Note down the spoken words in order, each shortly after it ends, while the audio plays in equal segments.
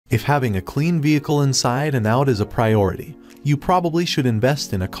If having a clean vehicle inside and out is a priority, you probably should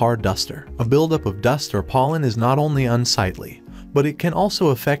invest in a car duster. A buildup of dust or pollen is not only unsightly, but it can also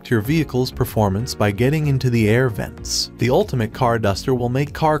affect your vehicle's performance by getting into the air vents. The ultimate car duster will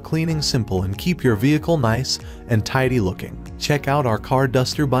make car cleaning simple and keep your vehicle nice and tidy looking. Check out our car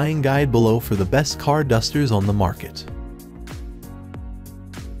duster buying guide below for the best car dusters on the market.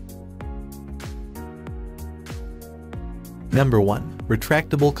 Number 1.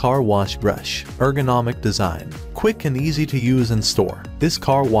 Retractable car wash brush. Ergonomic design. Quick and easy to use and store. This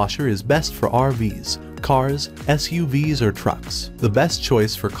car washer is best for RVs, cars, SUVs or trucks. The best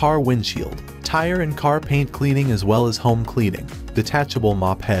choice for car windshield, tire and car paint cleaning as well as home cleaning. Detachable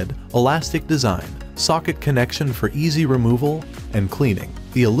mop head, elastic design, socket connection for easy removal and cleaning.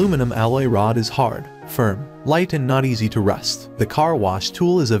 The aluminum alloy rod is hard, firm, light and not easy to rust. The car wash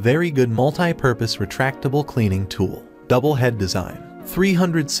tool is a very good multi-purpose retractable cleaning tool. Double head design.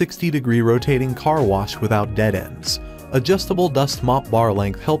 360-degree rotating car wash without dead ends. Adjustable dust mop bar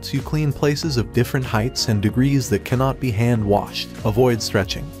length helps you clean places of different heights and degrees that cannot be hand washed. Avoid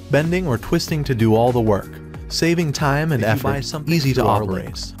stretching, bending or twisting to do all the work, saving time and effort. Easy to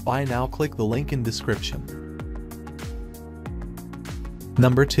operate. Buy now, click the link in description.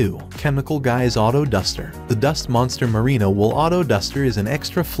 Number 2. Chemical Guys Auto Duster. The Dust Monster Merino Wool Auto Duster is an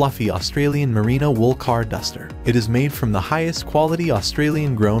extra fluffy Australian merino wool car duster. It is made from the highest quality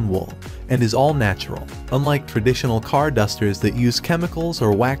Australian grown wool and is all natural. Unlike traditional car dusters that use chemicals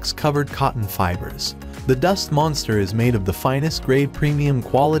or wax-covered cotton fibers, the Dust Monster is made of the finest grade premium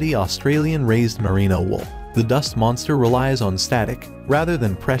quality Australian raised merino wool. The Dust Monster relies on static, rather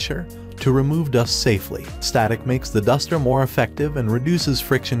than pressure, to remove dust safely. Static makes the duster more effective and reduces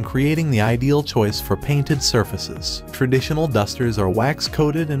friction, creating the ideal choice for painted surfaces. Traditional dusters are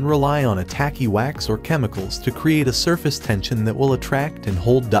wax-coated and rely on a tacky wax or chemicals to create a surface tension that will attract and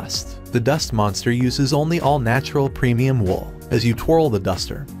hold dust. The Dust Monster uses only all-natural premium wool. As you twirl the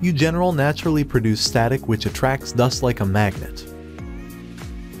duster, you naturally produce static which attracts dust like a magnet.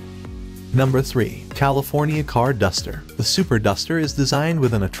 Number 3. California Car Duster. The Super Duster is designed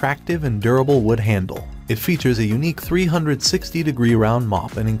with an attractive and durable wood handle. It features a unique 360-degree round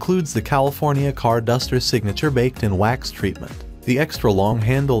mop and includes the California Car Duster signature baked-in wax treatment. The extra long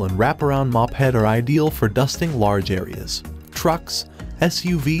handle and wraparound mop head are ideal for dusting large areas, trucks,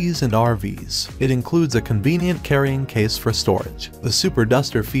 SUVs and RVs. It includes a convenient carrying case for storage. The Super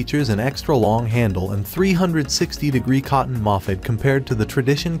Duster features an extra long handle and 360-degree cotton mop head compared to the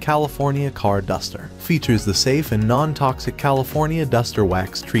traditional California Car Duster. Features the safe and non-toxic California Duster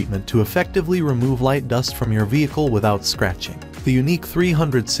wax treatment to effectively remove light dust from your vehicle without scratching. The unique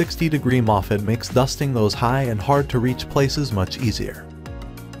 360-degree mop head makes dusting those high and hard-to-reach places much easier.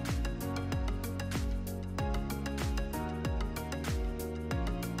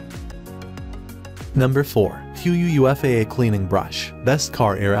 Number 4. UFAA Cleaning Brush. Best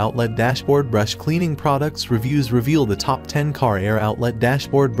Car Air Outlet Dashboard Brush Cleaning Products Reviews reveal the top 10 car air outlet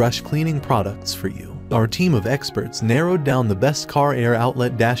dashboard brush cleaning products for you. Our team of experts narrowed down the best car air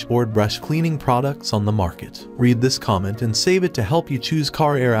outlet dashboard brush cleaning products on the market. Read this comment and save it to help you choose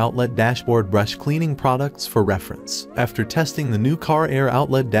car air outlet dashboard brush cleaning products for reference. After testing the new car air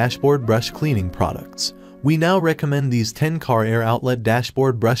outlet dashboard brush cleaning products, we now recommend these 10 car air outlet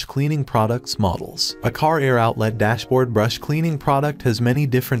dashboard brush cleaning products models. A car air outlet dashboard brush cleaning product has many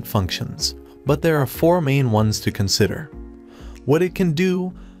different functions, but there are 4 main ones to consider: what it can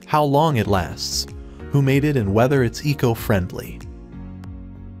do, how long it lasts, who made it, and whether it's eco-friendly.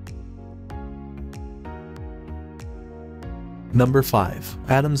 Number 5.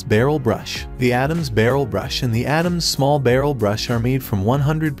 Adams Barrel Brush. The Adams Barrel Brush and the Adams Small Barrel Brush are made from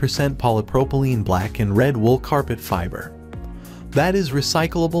 100% polypropylene black and red wool carpet fiber that is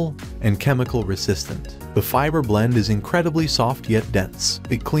recyclable and chemical resistant. The fiber blend is incredibly soft yet dense.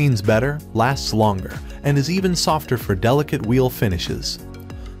 It cleans better, lasts longer, and is even softer for delicate wheel finishes,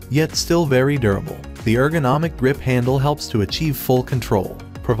 yet still very durable. The ergonomic grip handle helps to achieve full control,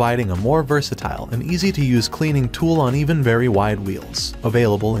 providing a more versatile and easy-to-use cleaning tool on even very wide wheels.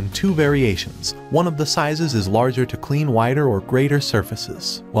 Available in 2 variations, one of the sizes is larger to clean wider or greater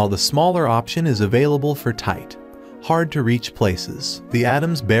surfaces, while the smaller option is available for tight, hard-to-reach places. The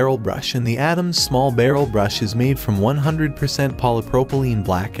Adams Barrel Brush and the Adams Small Barrel Brush is made from 100% polypropylene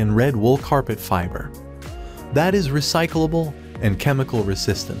black and red wool carpet fiber that is recyclable and chemical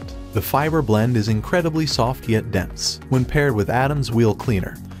resistant. The fiber blend is incredibly soft yet dense. When paired with Adams Wheel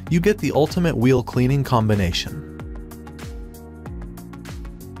Cleaner, you get the ultimate wheel cleaning combination.